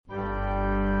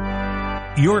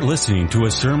You're listening to a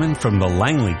sermon from the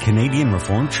Langley Canadian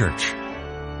Reformed Church.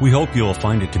 We hope you'll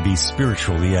find it to be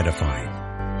spiritually edifying.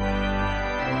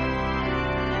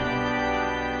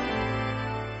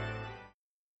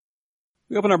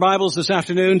 We open our Bibles this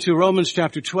afternoon to Romans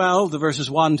chapter 12, the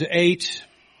verses 1 to 8.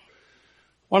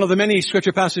 One of the many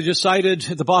scripture passages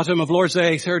cited at the bottom of Lord's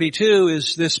Day 32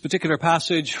 is this particular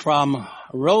passage from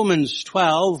Romans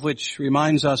 12, which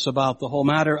reminds us about the whole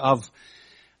matter of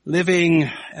living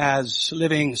as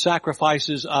living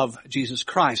sacrifices of Jesus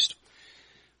Christ.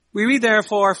 We read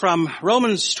therefore from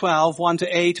Romans 12, 1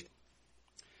 to 8.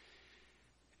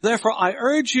 Therefore I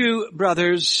urge you,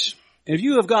 brothers, in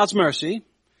view of God's mercy,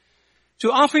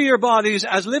 to offer your bodies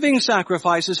as living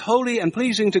sacrifices, holy and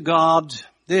pleasing to God.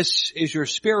 This is your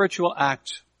spiritual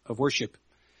act of worship.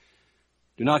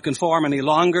 Do not conform any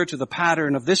longer to the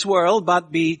pattern of this world,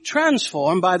 but be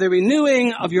transformed by the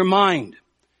renewing of your mind.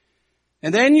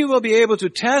 And then you will be able to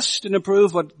test and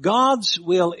approve what God's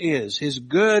will is, His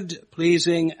good,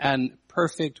 pleasing, and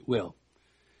perfect will.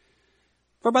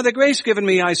 For by the grace given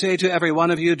me, I say to every one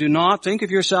of you, do not think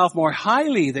of yourself more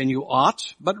highly than you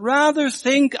ought, but rather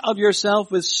think of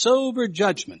yourself with sober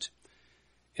judgment,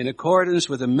 in accordance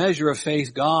with the measure of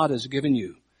faith God has given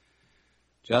you.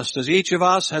 Just as each of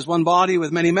us has one body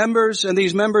with many members, and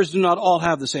these members do not all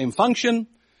have the same function,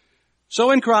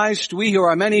 so in Christ we who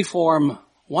are many form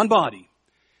one body.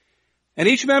 And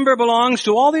each member belongs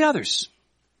to all the others.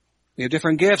 We have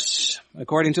different gifts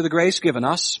according to the grace given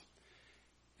us.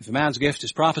 If a man's gift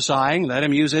is prophesying, let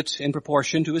him use it in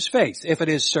proportion to his faith. If it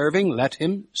is serving, let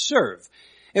him serve.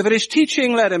 If it is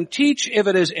teaching, let him teach. If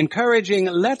it is encouraging,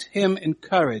 let him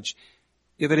encourage.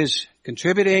 If it is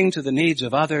contributing to the needs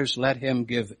of others, let him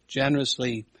give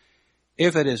generously.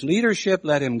 If it is leadership,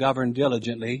 let him govern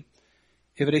diligently.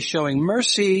 If it is showing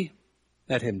mercy,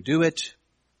 let him do it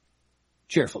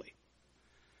cheerfully.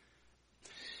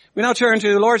 We now turn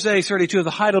to Lord's Day 32 of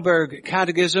the Heidelberg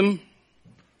Catechism.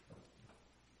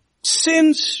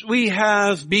 Since we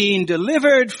have been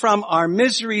delivered from our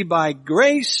misery by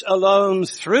grace alone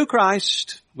through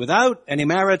Christ, without any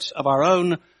merit of our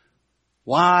own,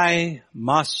 why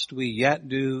must we yet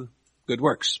do good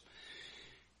works?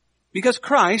 Because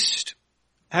Christ,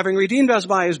 having redeemed us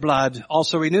by His blood,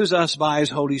 also renews us by His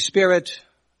Holy Spirit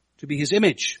to be His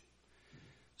image,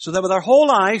 so that with our whole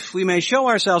life we may show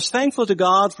ourselves thankful to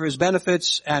God for His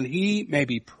benefits, and He may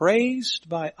be praised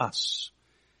by us.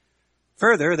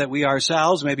 Further, that we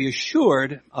ourselves may be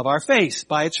assured of our faith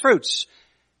by its fruits,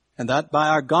 and that by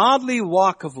our godly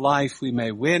walk of life we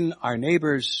may win our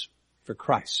neighbors for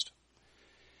Christ.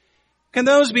 Can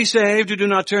those be saved who do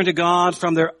not turn to God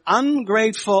from their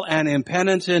ungrateful and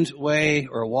impenitent way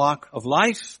or walk of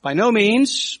life? By no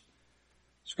means.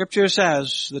 Scripture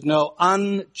says that no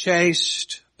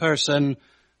unchaste person,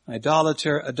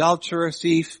 idolater, adulterer,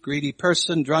 thief, greedy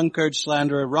person, drunkard,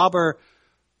 slanderer, robber,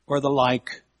 or the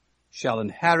like, shall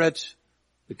inherit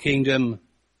the kingdom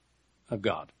of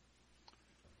God.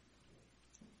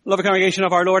 Beloved congregation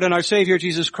of our Lord and our Savior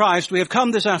Jesus Christ, we have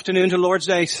come this afternoon to Lord's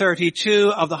Day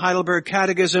 32 of the Heidelberg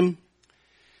Catechism.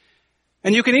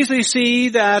 And you can easily see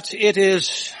that it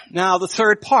is now the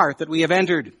third part that we have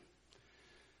entered.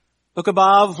 Look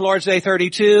above Lord's Day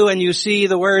 32 and you see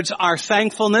the words our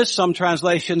thankfulness. Some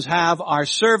translations have our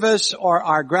service or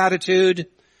our gratitude.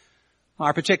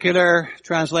 Our particular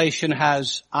translation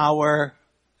has our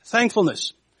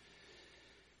thankfulness.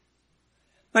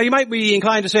 Now you might be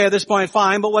inclined to say at this point,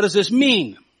 fine, but what does this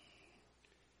mean?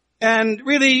 And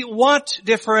really, what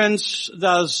difference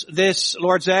does this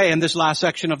Lord's Day and this last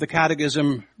section of the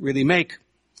Catechism really make?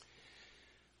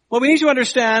 What we need to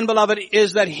understand, beloved,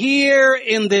 is that here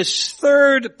in this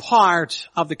third part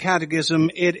of the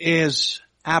Catechism, it is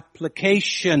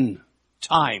application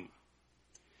time.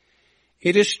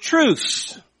 It is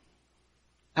truth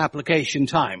application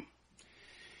time.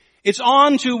 It's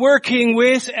on to working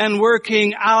with and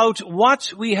working out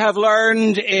what we have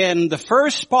learned in the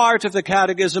first part of the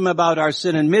Catechism about our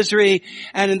sin and misery,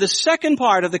 and in the second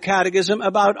part of the Catechism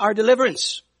about our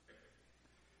deliverance.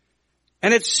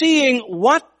 And it's seeing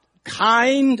what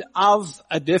kind of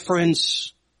a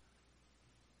difference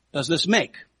does this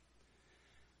make?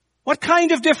 What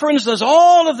kind of difference does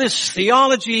all of this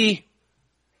theology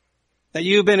that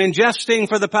you've been ingesting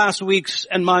for the past weeks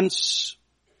and months,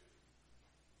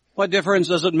 what difference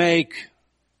does it make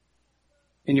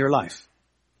in your life?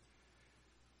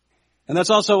 And that's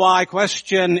also why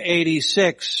question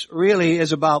 86 really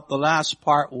is about the last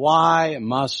part. Why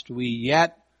must we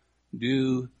yet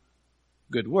do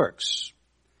good works?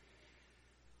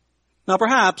 Now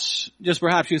perhaps, just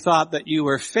perhaps you thought that you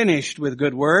were finished with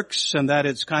good works and that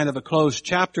it's kind of a closed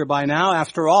chapter by now.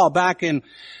 After all, back in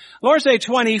Lord's Day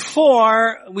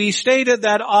 24, we stated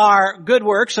that our good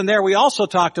works, and there we also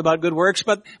talked about good works,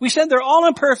 but we said they're all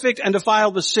imperfect and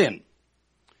defiled with sin.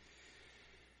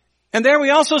 And there we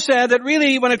also said that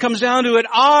really, when it comes down to it,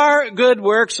 our good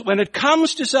works, when it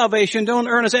comes to salvation, don't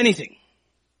earn us anything.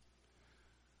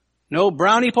 No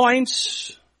brownie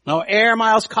points, no air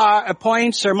miles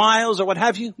points or miles or what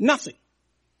have you, nothing.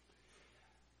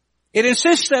 It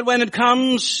insists that when it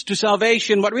comes to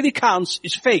salvation, what really counts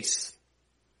is faith.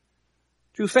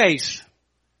 True faith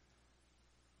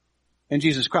in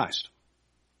Jesus Christ.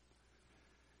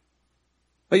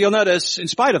 But you'll notice, in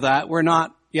spite of that, we're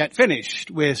not yet finished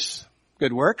with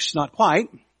good works, not quite.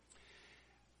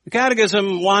 The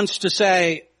Catechism wants to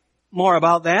say more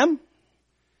about them.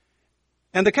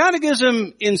 And the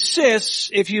Catechism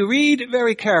insists, if you read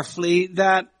very carefully,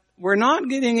 that we're not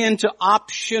getting into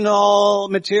optional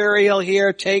material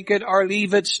here, take it or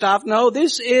leave it stuff. No,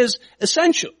 this is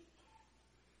essential.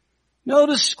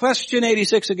 Notice question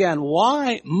 86 again.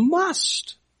 Why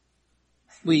must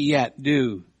we yet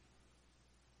do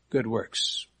good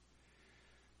works?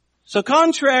 So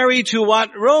contrary to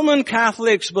what Roman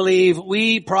Catholics believe,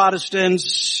 we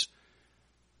Protestants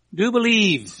do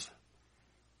believe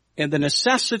in the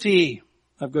necessity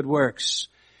of good works.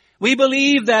 We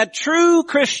believe that true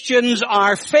Christians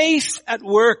are faith at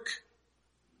work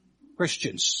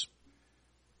Christians.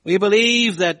 We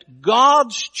believe that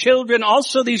God's children,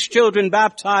 also these children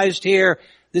baptized here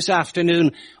this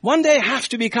afternoon, one day have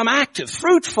to become active,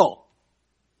 fruitful,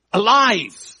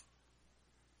 alive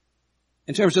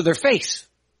in terms of their faith.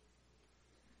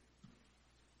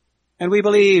 And we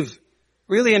believe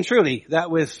really and truly that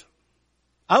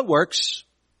without works,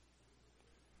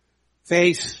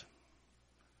 faith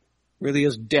really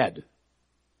is dead,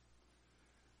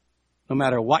 no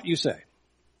matter what you say.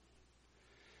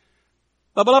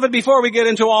 But beloved, before we get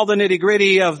into all the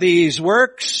nitty-gritty of these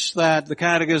works that the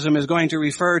Catechism is going to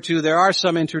refer to, there are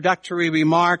some introductory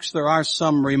remarks, there are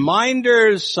some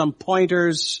reminders, some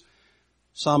pointers,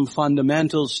 some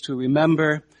fundamentals to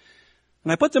remember.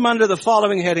 And I put them under the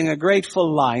following heading, A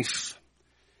Grateful Life.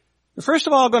 We're first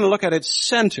of all going to look at its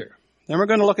center. Then we're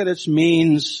going to look at its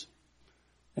means.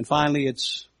 And finally,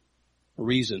 its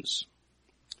reasons.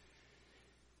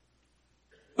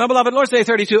 Well, beloved, Lord's Day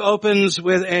 32 opens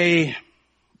with a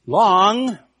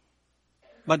long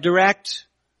but direct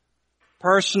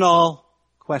personal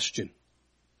question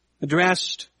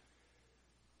addressed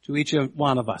to each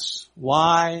one of us.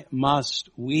 Why must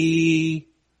we,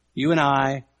 you and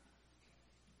I,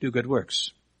 do good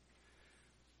works?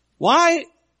 Why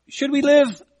should we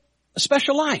live a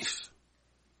special life?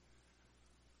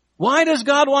 Why does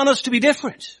God want us to be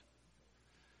different?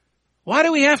 Why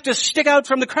do we have to stick out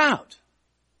from the crowd?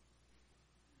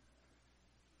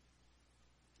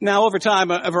 Now, over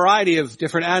time, a variety of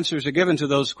different answers are given to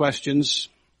those questions.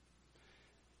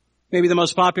 Maybe the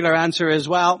most popular answer is,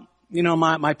 well, you know,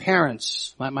 my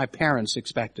parents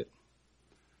expect it.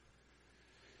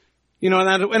 You know,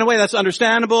 and in a way that's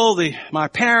understandable. My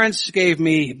parents gave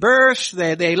me birth.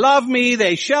 They love me.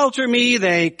 They shelter me.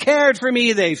 They cared for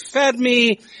me. They fed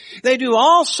me. They do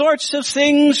all sorts of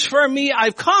things for me.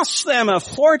 I've cost them a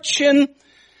fortune.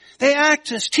 They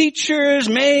act as teachers,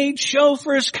 maids,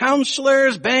 chauffeurs,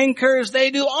 counselors, bankers.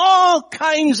 They do all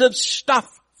kinds of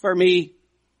stuff for me.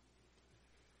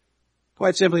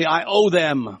 Quite simply, I owe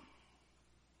them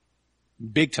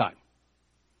big time.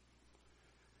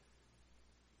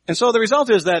 And so the result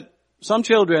is that some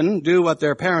children do what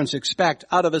their parents expect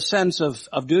out of a sense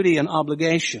of duty and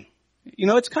obligation. You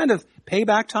know, it's kind of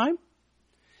payback time.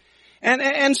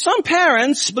 And some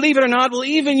parents, believe it or not, will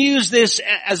even use this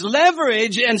as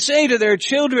leverage and say to their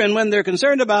children when they're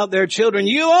concerned about their children,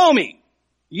 you owe me.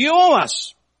 You owe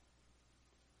us.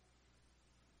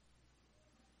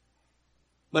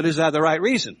 But is that the right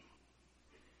reason?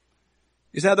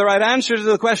 Is that the right answer to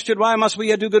the question, why must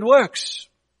we do good works?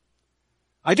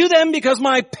 I do them because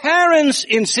my parents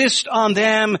insist on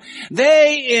them.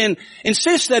 They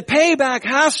insist that payback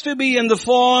has to be in the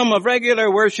form of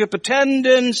regular worship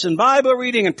attendance and Bible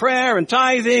reading and prayer and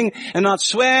tithing and not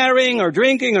swearing or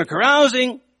drinking or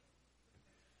carousing.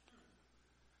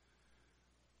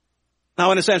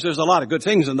 Now, in a sense, there's a lot of good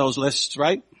things in those lists,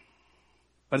 right?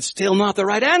 But it's still not the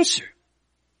right answer.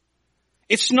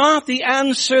 It's not the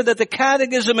answer that the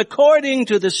Catechism, according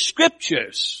to the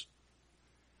Scriptures,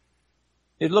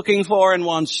 is looking for and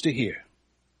wants to hear.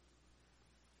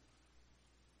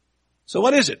 So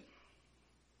what is it?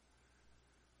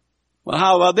 Well,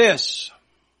 how about this?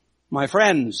 My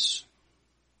friends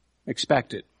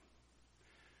expect it.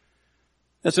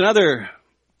 That's another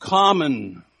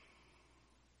common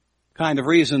kind of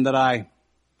reason that I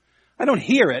don't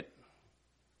hear it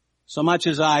so much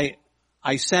as I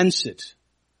sense it.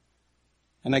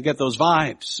 And I get those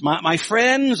vibes. My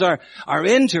friends are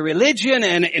into religion,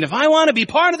 and if I want to be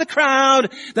part of the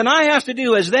crowd, then I have to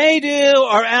do as they do,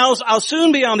 or else I'll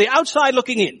soon be on the outside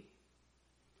looking in.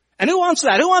 And who wants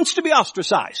that? Who wants to be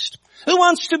ostracized? Who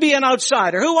wants to be an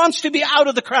outsider? Who wants to be out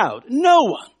of the crowd? No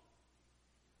one.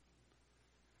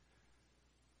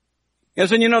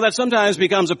 Yes, and you know that sometimes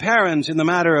becomes apparent in the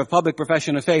matter of public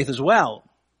profession of faith as well.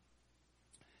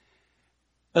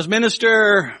 As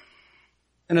minister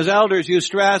and as elders, you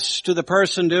stress to the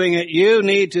person doing it, you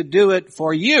need to do it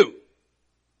for you.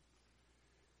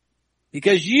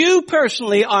 Because you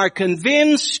personally are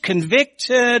convinced,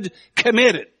 convicted,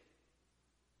 committed.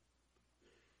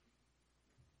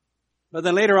 But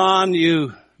then later on,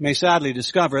 you may sadly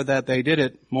discover that they did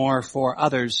it more for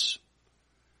others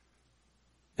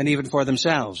than even for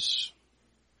themselves.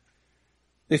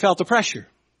 They felt the pressure.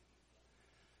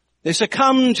 They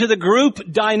succumbed to the group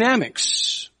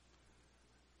dynamics.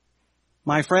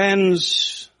 My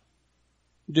friends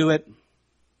do it,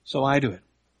 so I do it.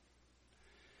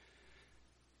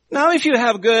 Now, if you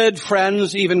have good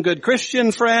friends, even good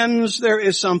Christian friends, there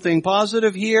is something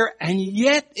positive here, and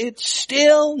yet it's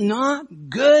still not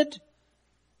good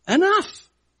enough.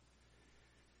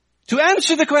 To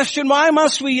answer the question, why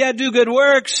must we yet do good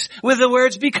works, with the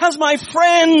words, because my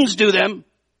friends do them,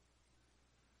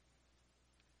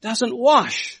 doesn't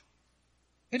wash.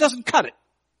 It doesn't cut it.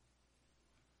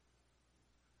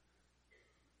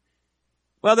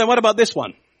 Well, then what about this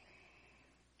one?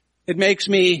 It makes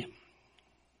me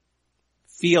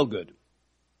feel good.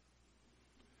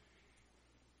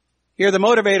 Here the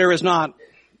motivator is not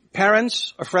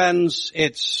parents or friends,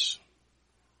 it's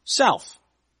self.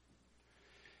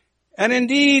 And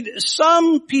indeed,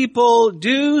 some people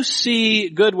do see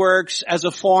good works as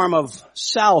a form of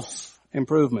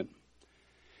self-improvement.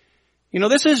 You know,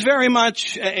 this is very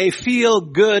much a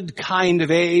feel-good kind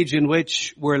of age in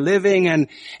which we're living, and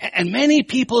many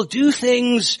people do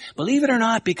things, believe it or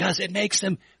not, because it makes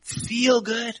them feel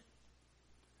good.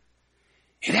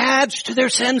 It adds to their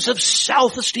sense of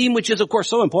self-esteem, which is, of course,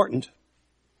 so important.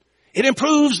 It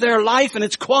improves their life and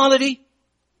its quality.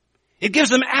 It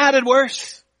gives them added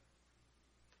worth.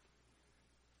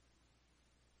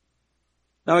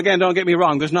 Now again, don't get me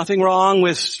wrong. There's nothing wrong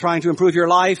with trying to improve your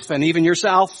life and even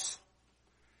yourself.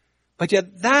 But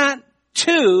yet that,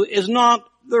 too, is not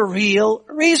the real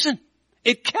reason.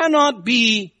 It cannot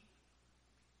be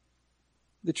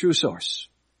the true source.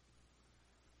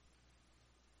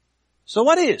 So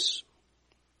what is?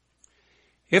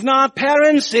 If not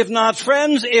parents, if not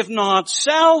friends, if not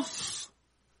self,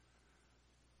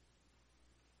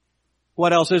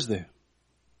 what else is there?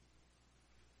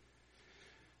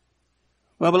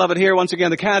 Well, beloved, here once again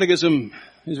the Catechism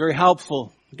is very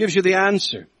helpful. It gives you the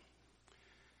answer.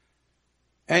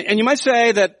 And you might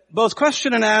say that both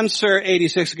question and answer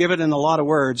 86 give it in a lot of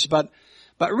words, but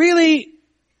really,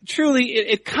 truly,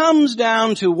 it comes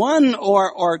down to one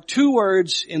or two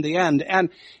words in the end. And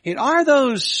it are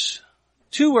those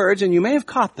two words, and you may have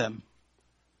caught them.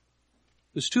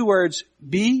 Those two words,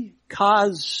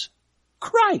 because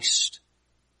Christ.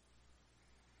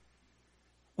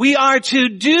 We are to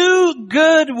do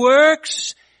good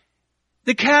works.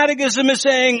 The Catechism is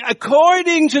saying,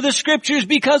 according to the Scriptures,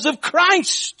 because of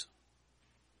Christ.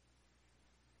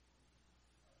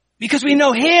 Because we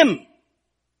know Him.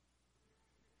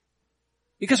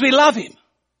 Because we love Him.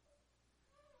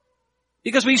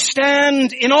 Because we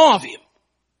stand in awe of Him.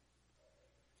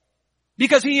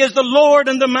 Because He is the Lord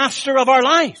and the Master of our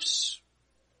lives.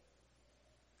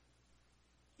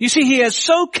 You see, He has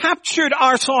so captured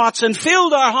our thoughts and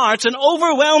filled our hearts and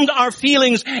overwhelmed our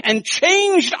feelings and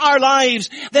changed our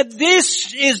lives that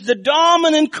this is the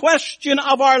dominant question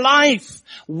of our life.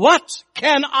 What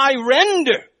can I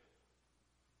render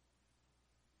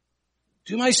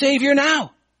to my Savior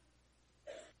now?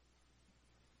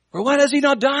 For what has He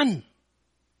not done?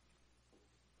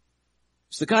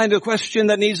 It's the kind of question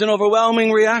that needs an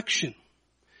overwhelming reaction.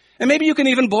 And maybe you can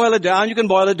even boil it down. You can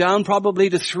boil it down probably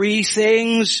to three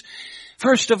things.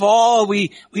 First of all,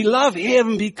 we love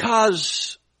Him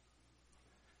because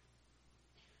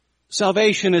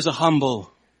salvation is a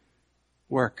humble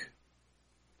work.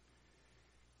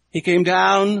 He came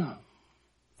down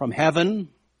from heaven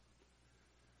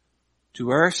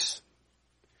to earth.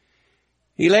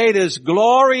 He laid His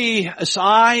glory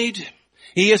aside.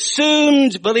 He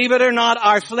assumed, believe it or not,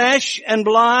 our flesh and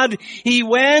blood. He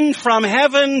went from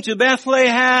heaven to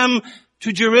Bethlehem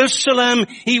to Jerusalem.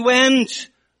 He went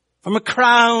from a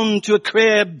crown to a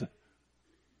crib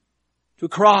to a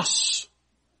cross.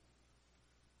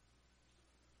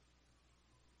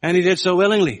 And he did so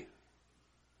willingly,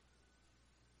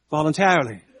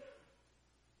 voluntarily,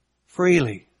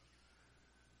 freely.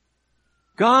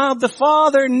 God the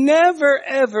Father never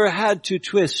ever had to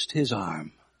twist his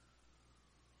arm.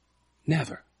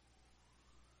 Never.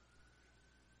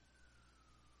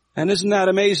 And isn't that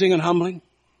amazing and humbling?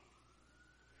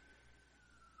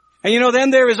 And then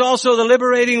there is also the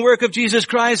liberating work of Jesus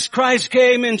Christ. Christ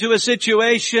came into a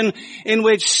situation in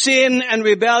which sin and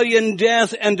rebellion,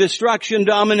 death and destruction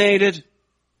dominated.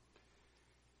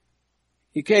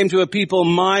 He came to a people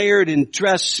mired in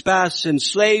trespass,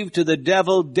 enslaved to the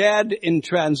devil, dead in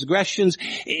transgressions.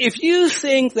 If you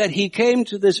think that he came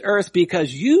to this earth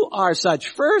because you are such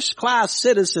first-class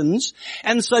citizens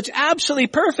and such absolutely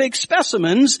perfect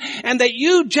specimens and that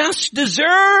you just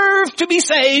deserve to be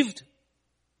saved,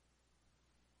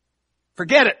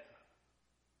 forget it.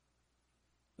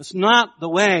 That's not the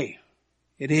way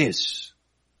it is.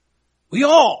 We're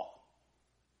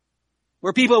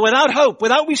people without hope,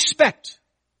 without respect,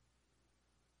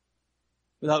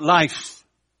 without life,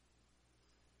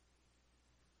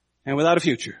 and without a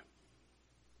future.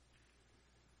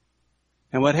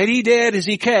 And what he did is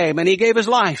he came and he gave his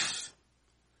life,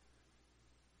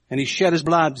 and he shed his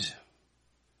blood,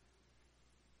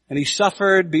 and he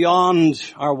suffered beyond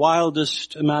our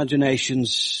wildest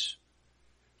imaginations.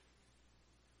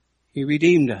 He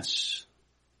redeemed us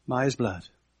by his blood.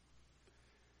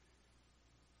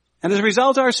 And as a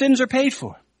result, our sins are paid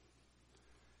for.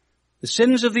 The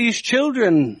sins of these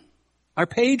children are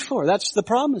paid for. That's the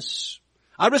promise.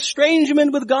 Our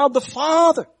estrangement with God the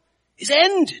Father is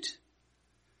ended.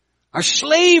 Our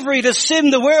slavery to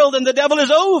sin, the world, and the devil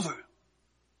is over.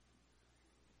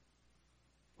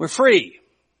 We're free.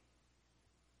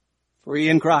 Free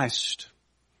in Christ.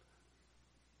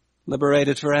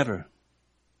 Liberated forever.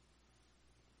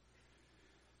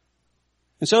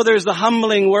 And so there's the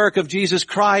humbling work of Jesus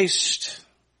Christ,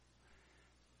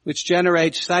 which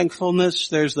generates thankfulness.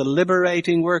 There's the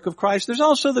liberating work of Christ. There's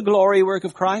also the glory work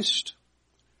of Christ.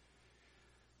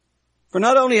 For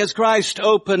not only has Christ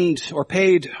opened or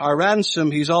paid our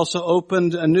ransom, he's also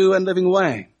opened a new and living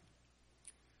way.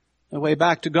 A way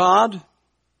back to God.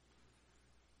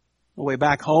 A way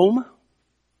back home.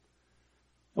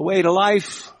 A way to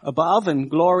life above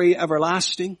and glory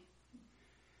everlasting.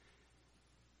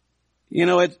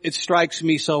 It strikes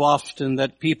me so often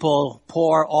that people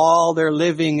pour all their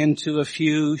living into a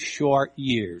few short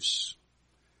years.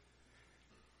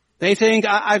 They think,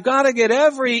 I've got to get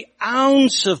every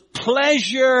ounce of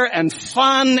pleasure and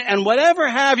fun and whatever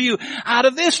have you out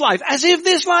of this life, as if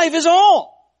this life is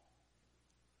all.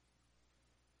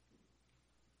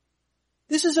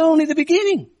 This is only the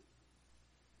beginning.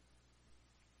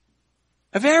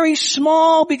 A very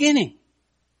small beginning.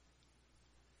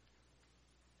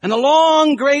 And a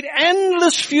long, great,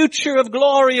 endless future of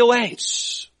glory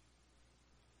awaits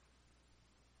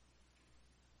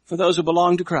for those who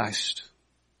belong to Christ.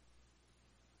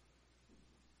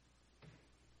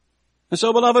 And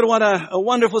so, beloved, what a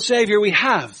wonderful Savior we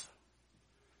have.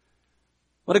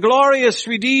 What a glorious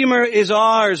Redeemer is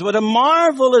ours. What a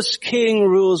marvelous King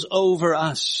rules over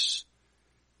us.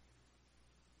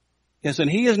 Yes, and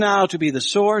he is now to be the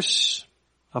source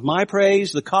of my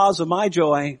praise, the cause of my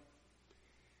joy.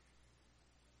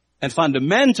 And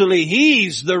fundamentally,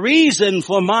 he's the reason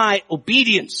for my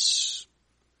obedience.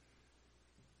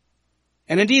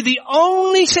 And indeed, the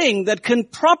only thing that can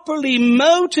properly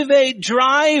motivate,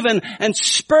 drive, and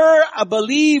spur a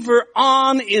believer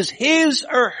on is his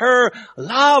or her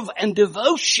love and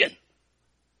devotion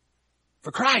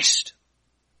for Christ.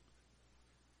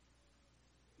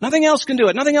 Nothing else can do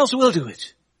it. Nothing else will do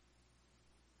it.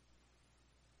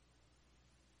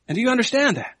 And do you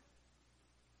understand that?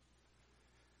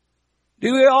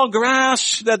 Do we all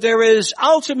grasp that there is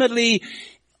ultimately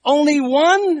only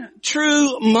one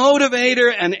true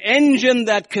motivator and engine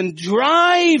that can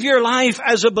drive your life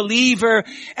as a believer,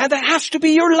 and that has to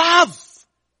be your love.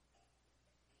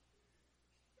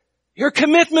 Your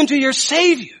commitment to your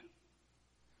Savior.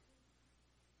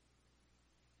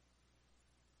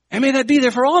 And may that be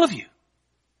there for all of you.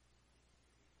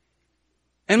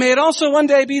 And may it also one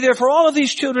day be there for all of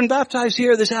these children baptized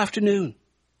here this afternoon.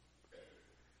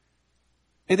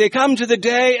 May they come to the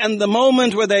day and the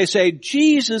moment where they say,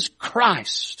 Jesus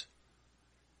Christ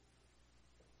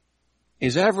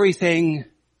is everything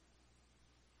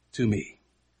to me.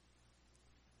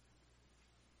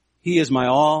 He is my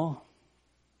all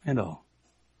and all.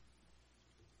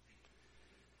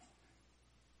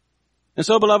 And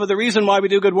so, beloved, the reason why we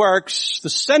do good works, the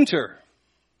center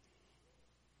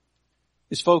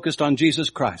is focused on Jesus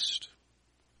Christ.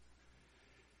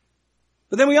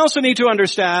 But then we also need to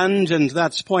understand, and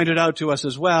that's pointed out to us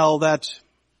as well, that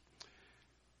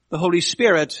the Holy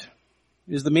Spirit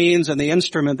is the means and the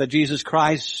instrument that Jesus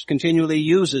Christ continually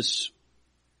uses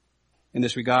in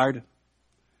this regard.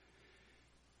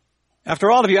 After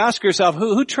all, if you ask yourself,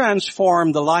 who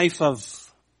transformed the life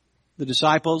of the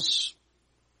disciples?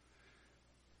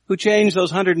 Who changed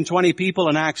those 120 people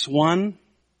in Acts 1?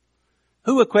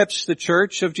 Who equips the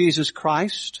church of Jesus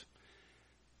Christ?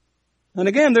 And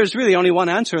again, there's really only one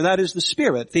answer, and that is the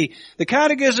Spirit. The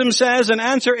Catechism says in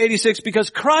answer 86, because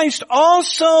Christ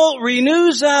also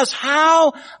renews us,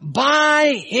 how?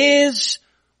 By His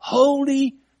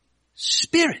Holy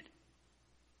Spirit.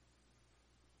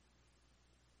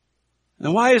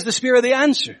 And why is the Spirit the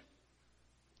answer?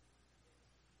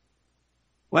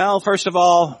 Well, first of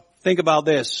all, think about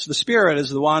this. The Spirit is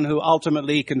the one who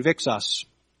ultimately convicts us.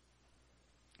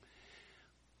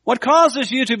 What causes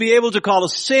you to be able to call a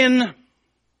sin?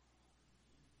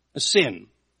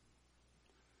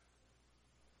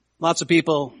 Lots of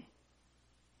people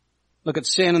look at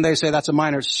sin and they say that's a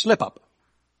minor slip-up.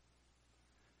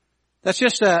 That's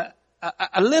just a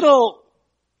little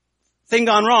thing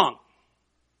gone wrong.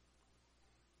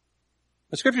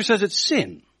 The Scripture says it's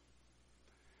sin.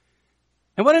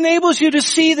 And what enables you to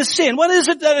see the sin? What is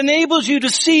it that enables you to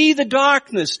see the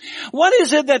darkness? What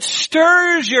is it that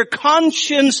stirs your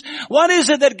conscience? What is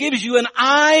it that gives you an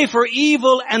eye for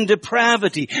evil and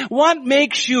depravity? What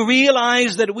makes you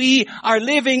realize that we are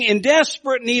living in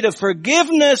desperate need of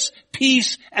forgiveness,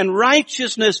 peace, and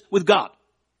righteousness with God?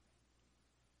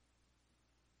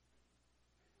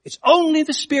 It's only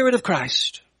the Spirit of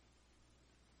Christ.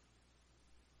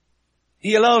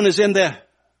 He alone is in the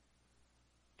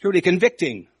truly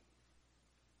convicting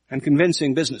and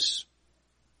convincing business.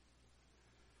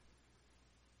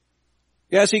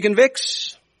 Yes, He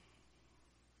convicts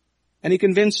and He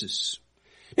convinces.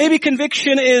 Maybe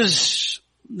conviction is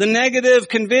the negative,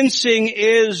 convincing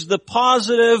is the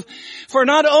positive. For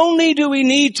not only do we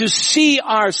need to see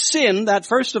our sin, that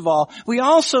first of all, we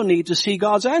also need to see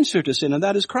God's answer to sin, and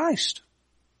that is Christ.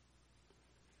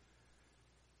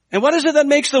 And what is it that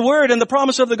makes the Word and the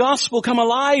promise of the gospel come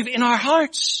alive in our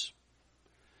hearts?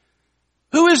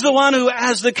 Who is the one who,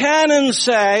 as the canons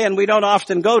say, and we don't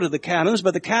often go to the canons,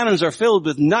 but the canons are filled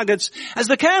with nuggets, as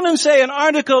the canons say in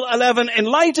Article 11,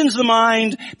 enlightens the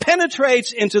mind,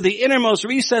 penetrates into the innermost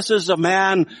recesses of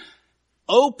man,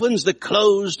 opens the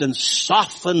closed and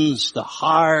softens the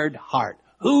hard heart.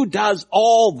 Who does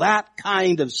all that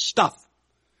kind of stuff?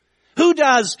 Who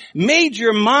does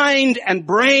major mind and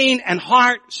brain and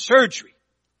heart surgery?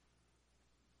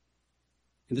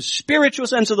 In the spiritual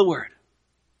sense of the word.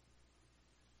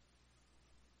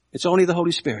 It's only the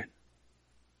Holy Spirit.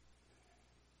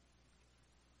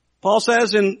 Paul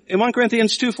says in 1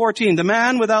 Corinthians 2:14, the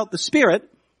man without the Spirit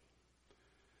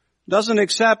doesn't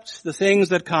accept the things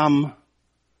that come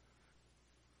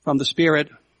from the Spirit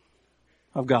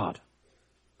of God.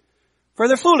 For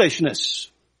their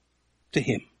foolishness to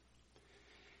him.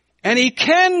 And he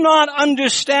cannot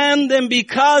understand them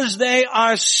because they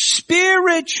are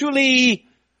spiritually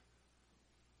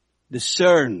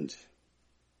discerned.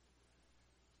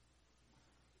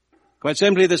 Quite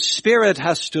simply, the Spirit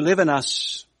has to live in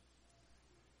us.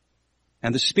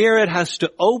 And the Spirit has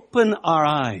to open our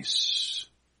eyes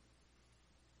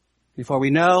before we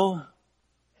know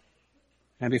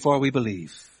and before we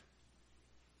believe.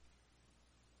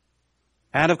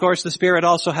 And of course, the Spirit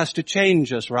also has to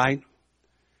change us, right?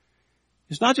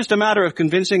 It's not just a matter of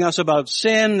convincing us about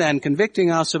sin and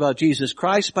convicting us about Jesus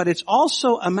Christ, but it's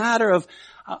also a matter of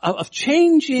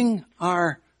changing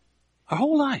our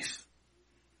whole life.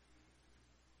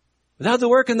 Without the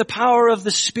work and the power of the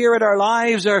Spirit, our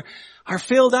lives are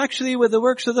filled actually with the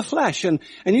works of the flesh. And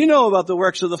you know about the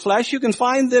works of the flesh. You can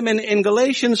find them in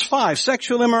Galatians 5.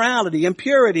 Sexual immorality,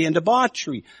 impurity and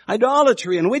debauchery,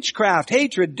 idolatry and witchcraft,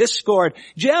 hatred, discord,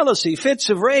 jealousy, fits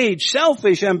of rage,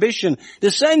 selfish ambition,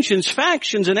 dissensions,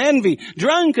 factions and envy,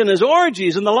 drunkenness,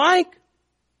 orgies and the like.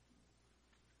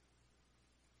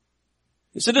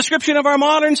 It's a description of our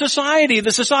modern society,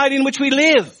 the society in which we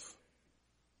live.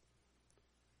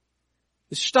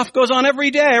 This stuff goes on every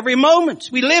day, every moment.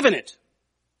 We live in it.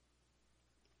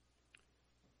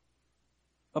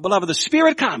 But beloved, the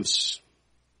Spirit comes.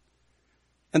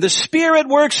 And the Spirit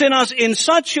works in us in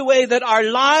such a way that our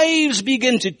lives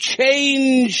begin to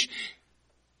change.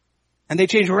 And they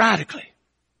change radically.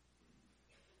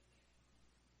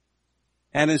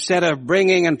 And instead of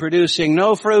bringing and producing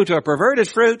no fruit or perverted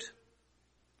fruit,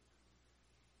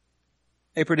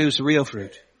 they produce real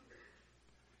fruit.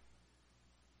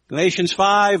 Galatians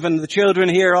 5, and the children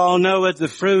here all know it, the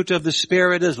fruit of the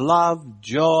Spirit is love,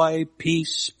 joy,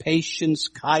 peace, patience,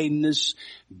 kindness,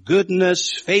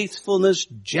 goodness, faithfulness,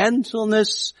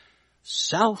 gentleness,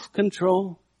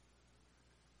 self-control.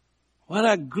 What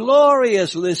a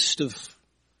glorious list of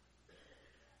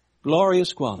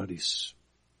glorious qualities.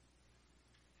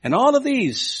 And all of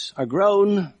these are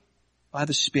grown by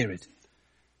the Spirit.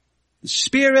 The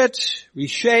Spirit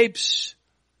reshapes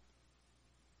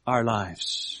our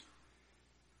lives.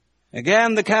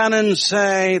 Again, the canons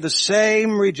say the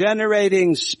same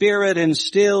regenerating Spirit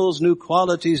instills new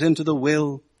qualities into the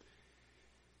will.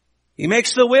 He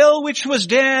makes the will which was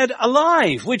dead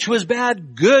alive, which was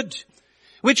bad good,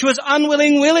 which was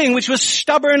unwilling willing, which was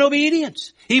stubborn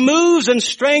obedient. He moves and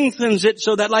strengthens it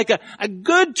so that like a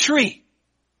good tree,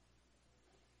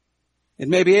 it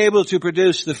may be able to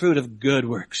produce the fruit of good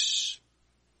works.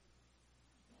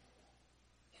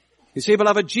 You see,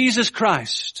 beloved, Jesus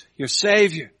Christ, your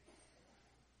Savior,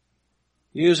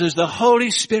 uses the Holy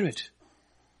Spirit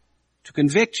to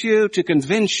convict you, to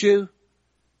convince you,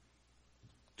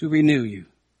 to renew you.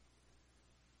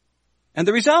 And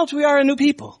the result, we are a new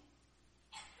people.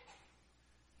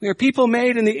 We are people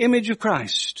made in the image of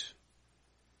Christ.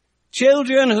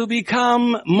 Children who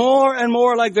become more and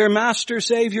more like their Master,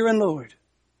 Savior, and Lord.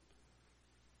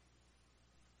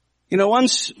 You know,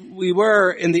 once we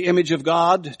were in the image of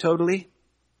God totally.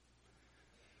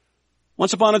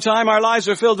 Once upon a time, our lives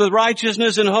were filled with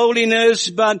righteousness and holiness,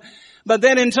 but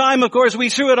then in time, of course, we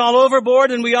threw it all overboard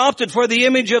and we opted for the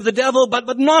image of the devil,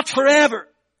 but not forever.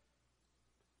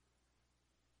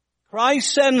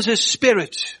 Christ sends His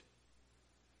Spirit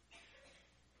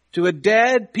to a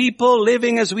dead people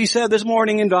living, as we said this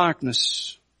morning, in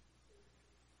darkness.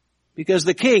 Because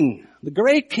the King, the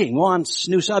great King, wants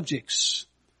new subjects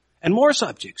and more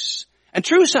subjects and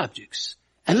true subjects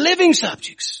and living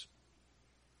subjects.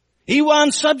 He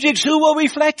wants subjects who will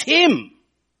reflect Him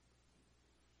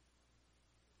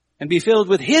and be filled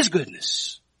with His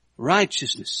goodness,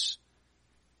 righteousness,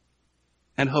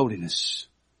 and holiness.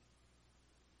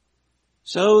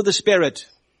 So the Spirit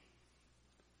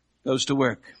goes to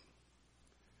work.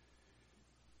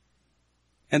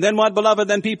 And then what, beloved?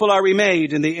 Then people are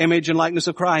remade in the image and likeness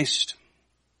of Christ.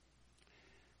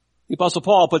 The Apostle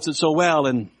Paul puts it so well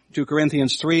in 2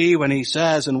 Corinthians 3 when he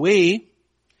says, and we,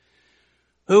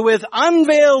 who with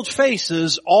unveiled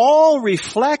faces all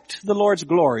reflect the Lord's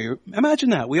glory. Imagine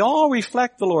that. We all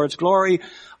reflect the Lord's glory,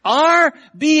 are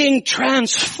being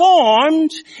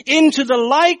transformed into the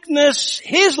likeness,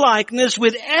 His likeness,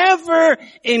 with ever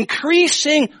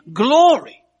increasing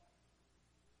glory,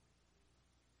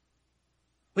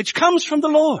 which comes from the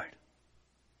Lord,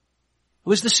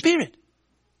 who is the Spirit.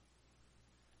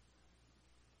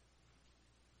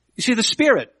 You see, the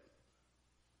Spirit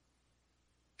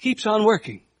keeps on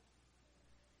working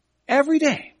every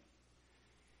day.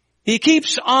 He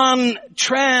keeps on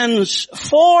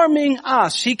transforming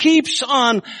us. He keeps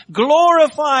on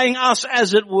glorifying us,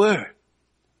 as it were.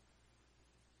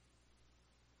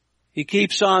 He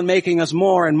keeps on making us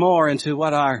more and more into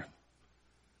what are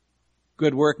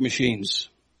good work machines.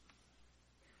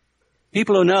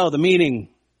 People who know the meaning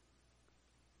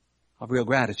of real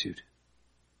gratitude.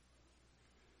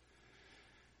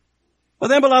 Well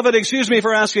then, beloved, excuse me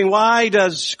for asking, why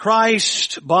does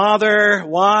Christ bother?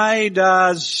 Why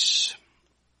does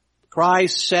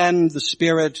Christ send the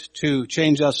Spirit to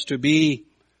change us to be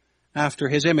after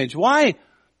His image? Why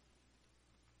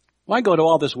go to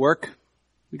all this work?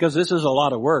 Because this is a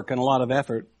lot of work and a lot of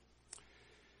effort.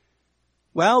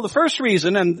 Well, the first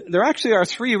reason, and there actually are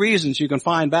three reasons you can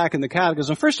find back in the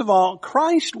Catechism. First of all,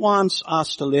 Christ wants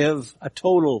us to live a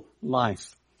total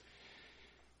life.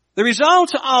 The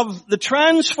result of the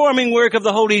transforming work of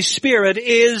the Holy Spirit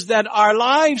is that our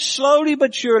lives slowly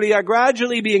but surely are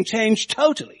gradually being changed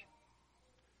totally.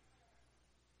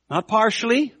 Not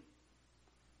partially,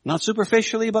 not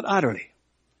superficially, but utterly.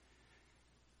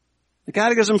 The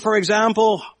Catechism, for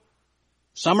example,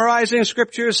 summarizing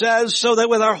Scripture, says, so that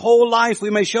with our whole life we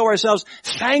may show ourselves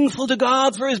thankful to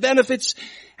God for His benefits,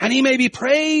 and He may be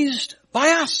praised by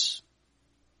us.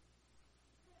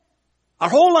 Our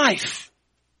whole life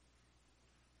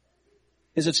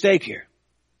is at stake here.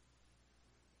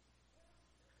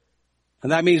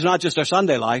 And that means not just our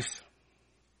Sunday life.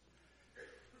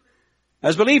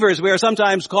 As believers, we are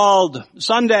sometimes called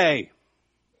Sunday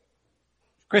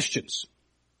Christians.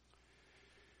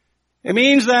 It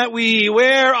means that we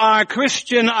wear our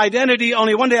Christian identity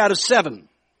only one day out of 7.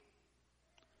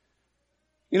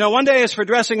 You know, one day is for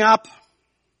dressing up,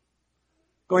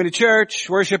 going to church,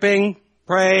 worshiping,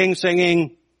 praying,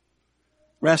 singing,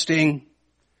 resting.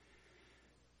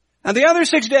 And the other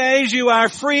 6 days you are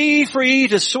free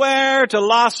to swear, to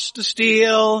lust, to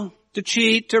steal, to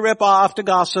cheat, to rip off, to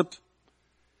gossip,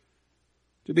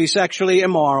 to be sexually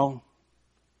immoral.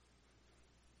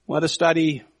 What a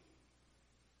study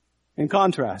in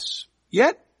contrast.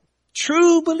 Yet,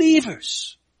 true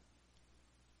believers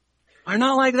are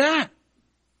not like that.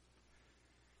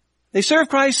 They serve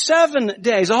Christ 7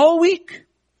 days, a whole week.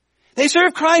 They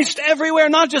serve Christ everywhere,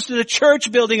 not just in a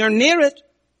church building or near it.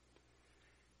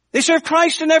 They serve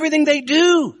Christ in everything they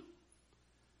do.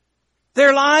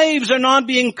 Their lives are not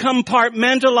being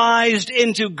compartmentalized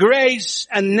into grace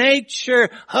and nature,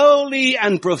 holy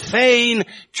and profane,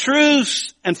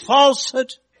 truth and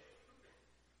falsehood.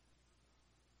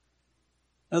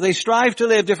 No, they strive to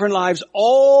live different lives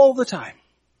all the time.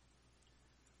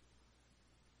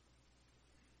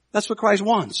 That's what Christ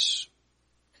wants.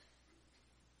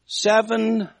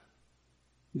 7-day,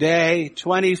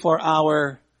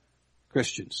 24-hour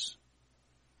Christians.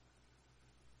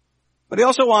 But he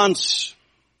also wants,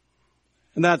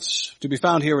 and that's to be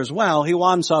found here as well, he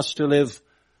wants us to live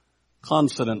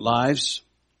confident lives.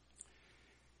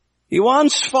 He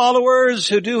wants followers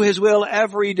who do his will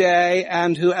every day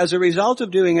and who, as a result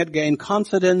of doing it, gain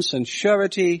confidence and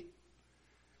surety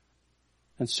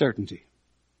and certainty.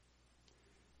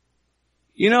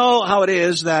 You know how it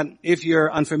is that if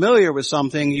you're unfamiliar with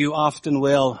something, you often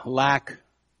will lack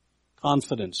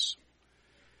confidence.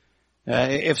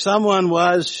 If someone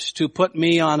was to put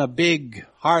me on a big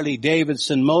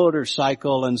Harley-Davidson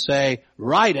motorcycle and say,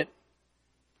 ride it,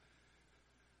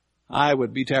 I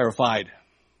would be terrified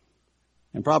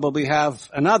and probably have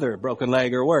another broken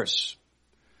leg or worse.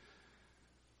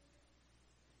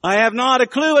 I have not a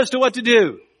clue as to what to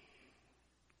do.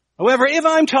 However, if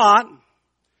I'm taught,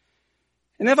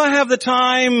 and if I have the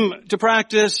time to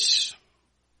practice,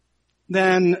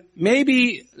 then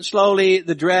maybe slowly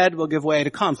the dread will give way to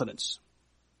confidence.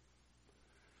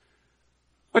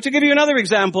 Or to give you another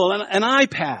example, an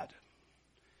iPad.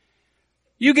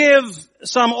 You give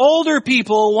some older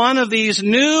people one of these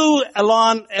new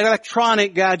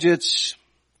electronic gadgets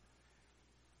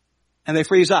and they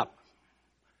freeze up.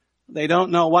 They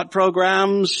don't know what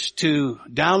programs to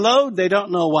download. They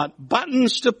don't know what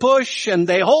buttons to push, and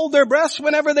they hold their breaths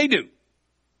whenever they do.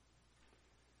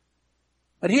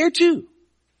 But here too,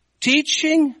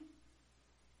 teaching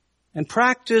and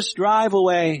practice drive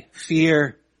away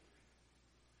fear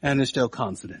and instill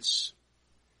confidence.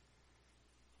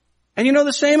 And you know,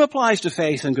 the same applies to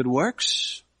faith and good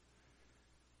works.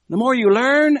 The more you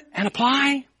learn and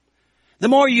apply, the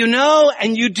more you know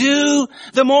and you do,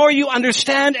 the more you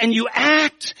understand and you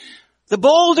act, the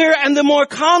bolder and the more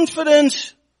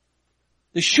confident,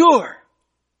 the sure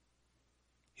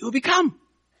you will become.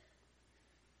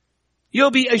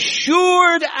 You'll be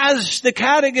assured, as the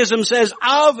Catechism says,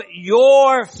 of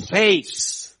your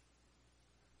faith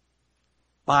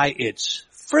by its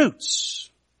fruits.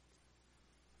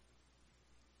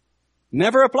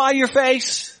 Never apply your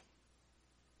faith.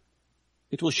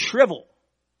 It will shrivel.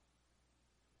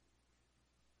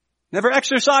 Never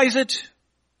exercise it.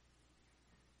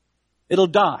 It'll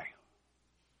die.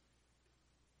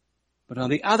 But on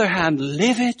the other hand,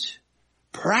 live it,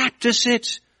 practice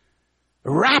it,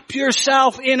 wrap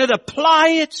yourself in it, apply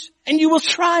it, and you will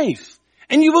thrive,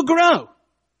 and you will grow.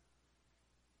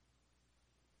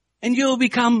 And you'll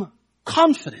become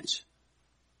confident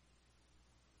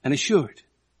and assured.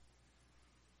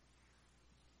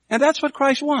 And that's what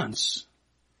Christ wants.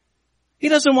 He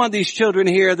doesn't want these children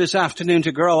here this afternoon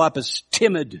to grow up as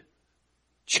timid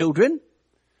children,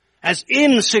 as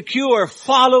insecure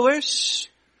followers,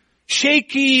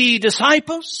 shaky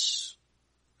disciples.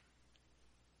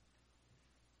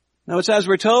 Now it's as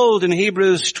we're told in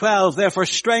Hebrews 12, therefore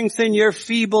strengthen your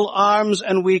feeble arms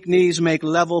and weak knees, make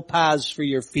level paths for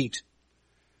your feet,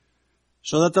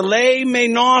 so that the lame may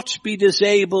not be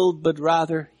disabled, but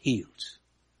rather healed.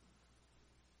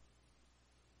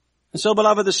 And so,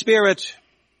 beloved, the Spirit,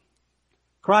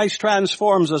 Christ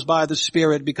transforms us by the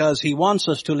Spirit because He wants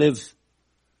us to live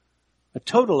a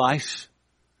total life,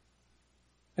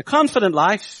 a confident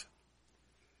life.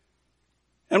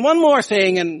 And one more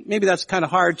thing, and maybe that's kind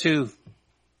of hard to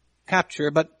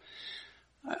capture, but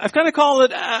I've kind of called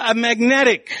it a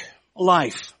magnetic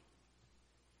life.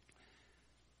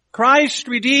 Christ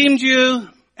redeemed you,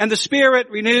 and the Spirit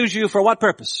renews you for what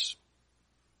purpose?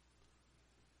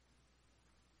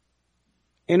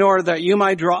 In order that you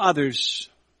might draw others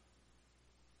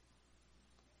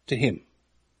to Him.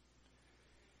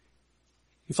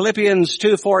 In Philippians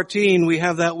 2:14, we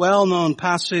have that well-known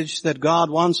passage that God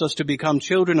wants us to become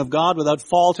children of God without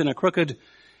fault in a crooked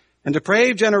and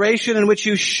depraved generation in which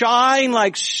you shine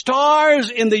like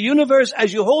stars in the universe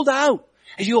as you hold out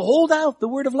the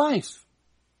word of life.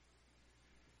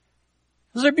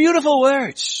 Those are beautiful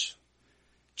words.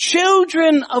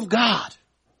 Children of God.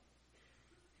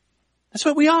 That's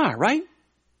what we are, right?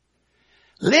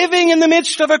 Living in the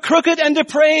midst of a crooked and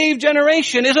depraved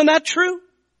generation. Isn't that true?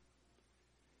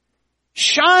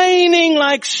 Shining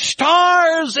like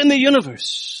stars in the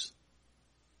universe.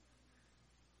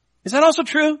 Is that also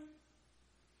true?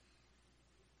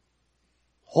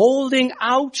 Holding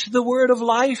out the word of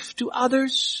life to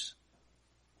others.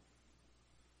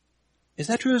 Is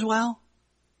that true as well?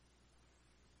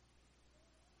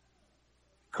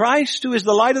 Christ, who is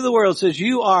the light of the world, says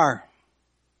you are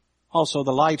also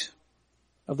the light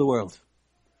of the world.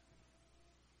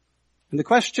 And the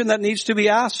question that needs to be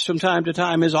asked from time to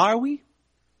time is, are we?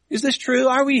 Is this true?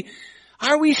 Are we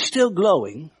still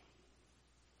glowing?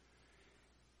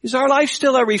 Is our life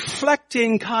still a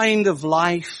reflecting kind of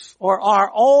life, or are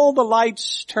all the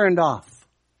lights turned off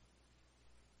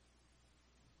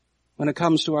when it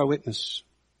comes to our witness?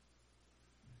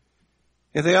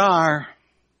 If they are,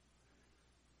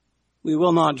 we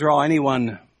will not draw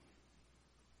anyone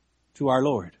to our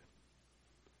Lord,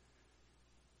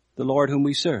 the Lord whom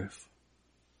we serve.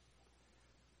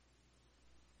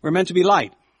 We're meant to be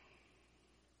light.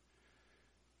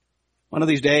 One of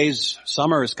these days,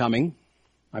 summer is coming,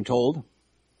 I'm told.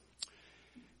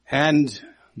 And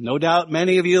no doubt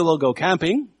many of you will go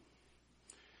camping.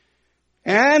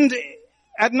 And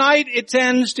at night it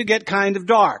tends to get kind of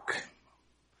dark.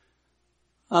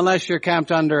 Unless you're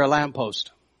camped under a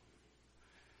lamppost.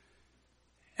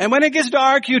 And when it gets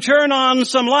dark, you turn on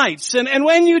some lights. And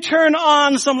when you turn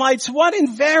on some lights, what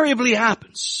invariably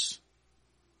happens?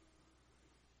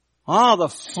 Oh, the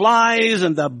flies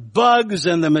and the bugs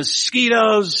and the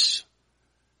mosquitoes,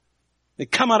 they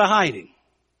come out of hiding.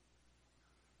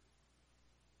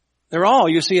 They're all,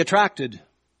 you see, attracted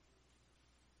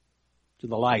to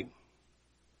the light.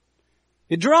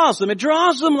 It draws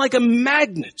them like a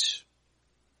magnet.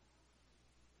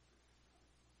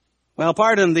 Well,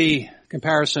 pardon the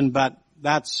comparison, but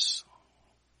that's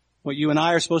what you and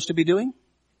I are supposed to be doing.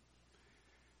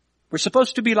 We're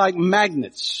supposed to be like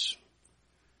magnets.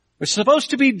 We're supposed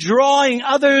to be drawing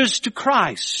others to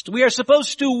Christ. We are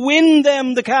supposed to win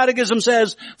them, the Catechism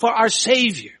says, for our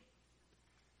Savior.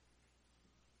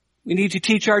 We need to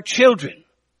teach our children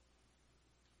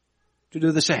to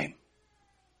do the same.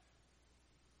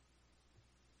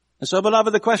 And so,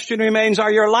 beloved, the question remains,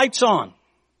 are your lights on?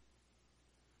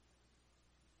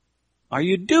 Are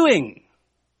you doing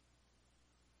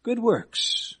good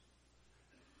works?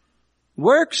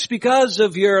 Works because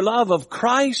of your love of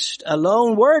Christ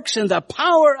alone. Works in the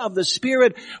power of the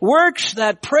Spirit. Works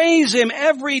that praise Him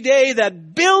every day,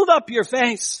 that build up your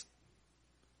faith.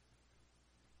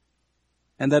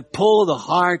 And that pull the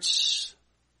hearts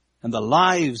and the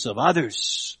lives of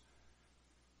others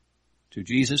to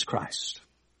Jesus Christ.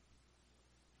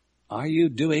 Are you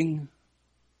doing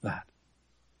that?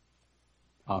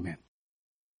 Amen.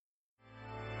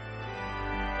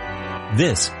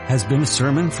 This has been a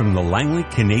sermon from the Langley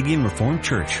Canadian Reformed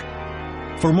Church.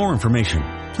 For more information,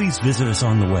 please visit us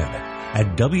on the web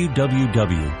at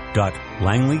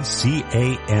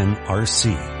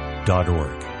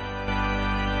www.langleycanrc.org.